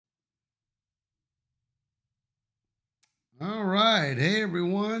All right. Hey,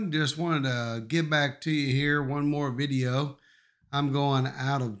 everyone. Just wanted to get back to you here. One more video. I'm going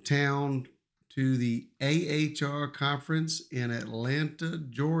out of town to the AHR conference in Atlanta,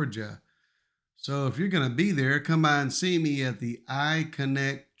 Georgia. So if you're going to be there, come by and see me at the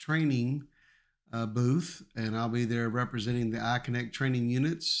iConnect training booth. And I'll be there representing the iConnect training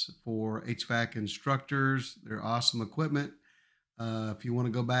units for HVAC instructors. They're awesome equipment. If you want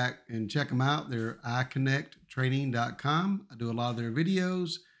to go back and check them out, they're iConnecttraining.com. I do a lot of their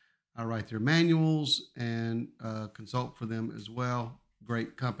videos. I write their manuals and consult for them as well.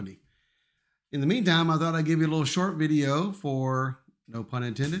 Great company. In the meantime, I thought I'd give you a little short video for, no pun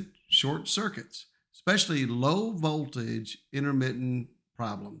intended, short circuits, especially low voltage intermittent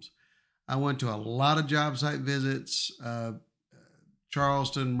problems. I went to a lot of job site visits,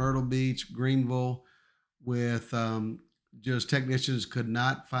 Charleston, Myrtle Beach, Greenville, with just technicians could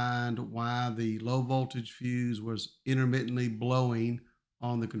not find why the low voltage fuse was intermittently blowing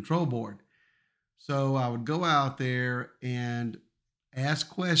on the control board. So I would go out there and ask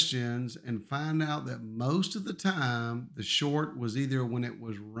questions and find out that most of the time the short was either when it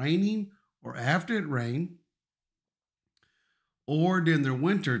was raining or after it rained or during the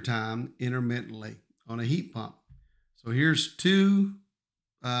winter time intermittently on a heat pump. So here's two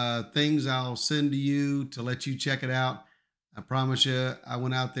things I'll send to you to let you check it out. I promise you, I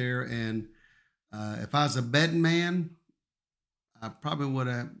went out there and if I was a betting man, I probably would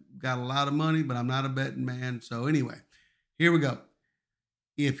have got a lot of money, but I'm not a betting man. So anyway, here we go.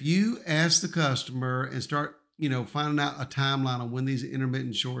 If you ask the customer and start, finding out a timeline on when these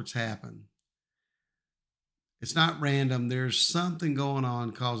intermittent shorts happen, it's not random. There's something going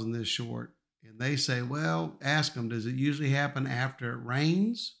on causing this short. And they say, well, ask them, does it usually happen after it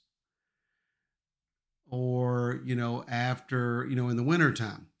rains? Or, after, in the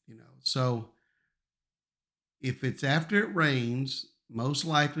wintertime, So if it's after it rains, most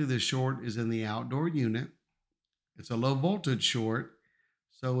likely the short is in the outdoor unit. It's a low voltage short.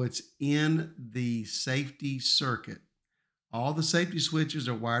 So it's in the safety circuit. All the safety switches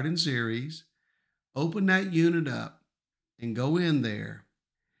are wired in series. Open that unit up and go in there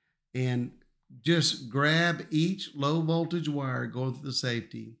and just grab each low voltage wire going through the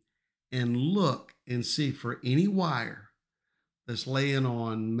safety and look and see for any wire that's laying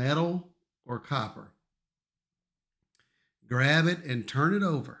on metal or copper. Grab it and turn it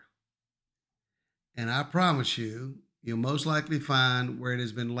over. And I promise you, you'll most likely find where it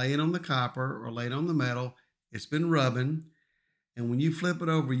has been laying on the copper or laying on the metal, it's been rubbing. And when you flip it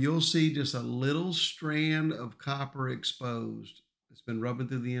over, you'll see just a little strand of copper exposed. It's been rubbing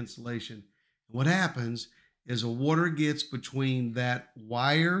through the insulation. And what happens is the water gets between that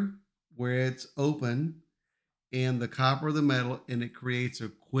wire where it's open and the copper or the metal, and it creates a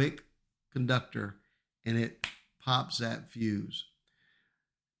quick conductor and it pops that fuse.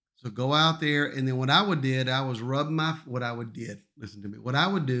 So go out there, and then what I would do is I would rub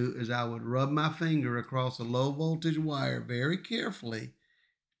my finger across a low voltage wire very carefully,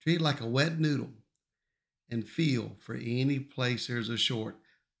 treat it like a wet noodle, and feel for any place there's a short.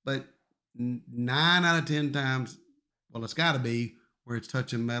 But 9 out of 10 times, well, it's got to be where it's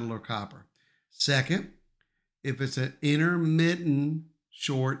touching metal or copper. Second, if it's an intermittent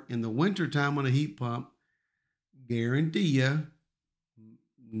short in the wintertime on a heat pump, guarantee you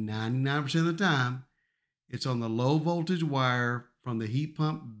 99% of the time, it's on the low voltage wire from the heat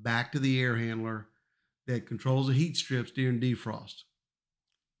pump back to the air handler that controls the heat strips during defrost.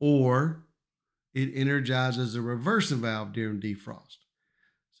 Or it energizes the reversing valve during defrost.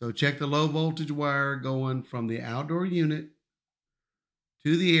 So check the low voltage wire going from the outdoor unit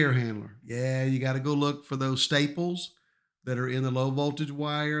to the air handler. Yeah, you got to go look for those staples that are in the low voltage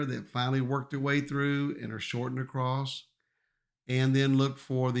wire that finally worked their way through and are shortened across. And then look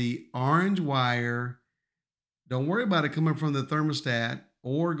for the orange wire. Don't worry about it coming from the thermostat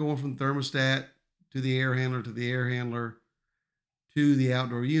or going from the thermostat to the air handler to the air handler to the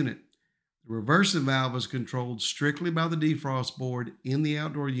outdoor unit. The reversing valve is controlled strictly by the defrost board in the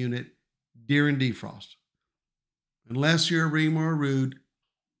outdoor unit during defrost. Unless you're a ream or a rude,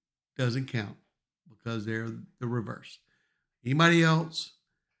 doesn't count because they're the reverse. Anybody else,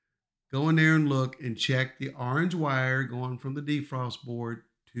 go in there and look and check the orange wire going from the defrost board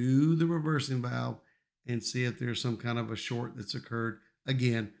to the reversing valve and see if there's some kind of a short that's occurred.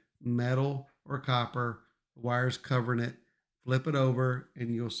 Again, metal or copper, the wire's covering it. Flip it over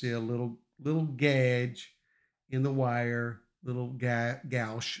and you'll see a little gauge in the wire, little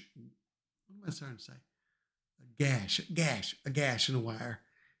gouge. What am I trying to say? A gash in the wire.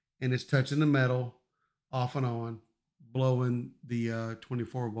 And it's touching the metal off and on, blowing the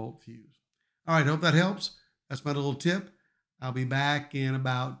 24 volt fuse. All right, hope that helps. That's my little tip. I'll be back in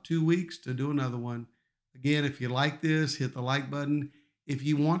about 2 weeks to do another one. Again, if you like this, hit the like button. If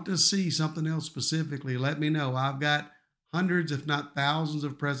you want to see something else specifically, let me know. I've got hundreds, if not thousands,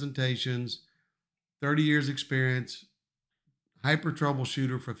 of presentations, 30 years experience, hyper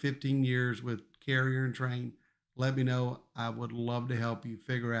troubleshooter for 15 years with Carrier and Train. Let me know. I would love to help you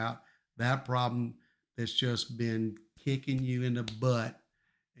figure out that problem that's just been kicking you in the butt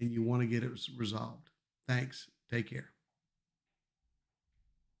and you want to get it resolved. Thanks. Take care.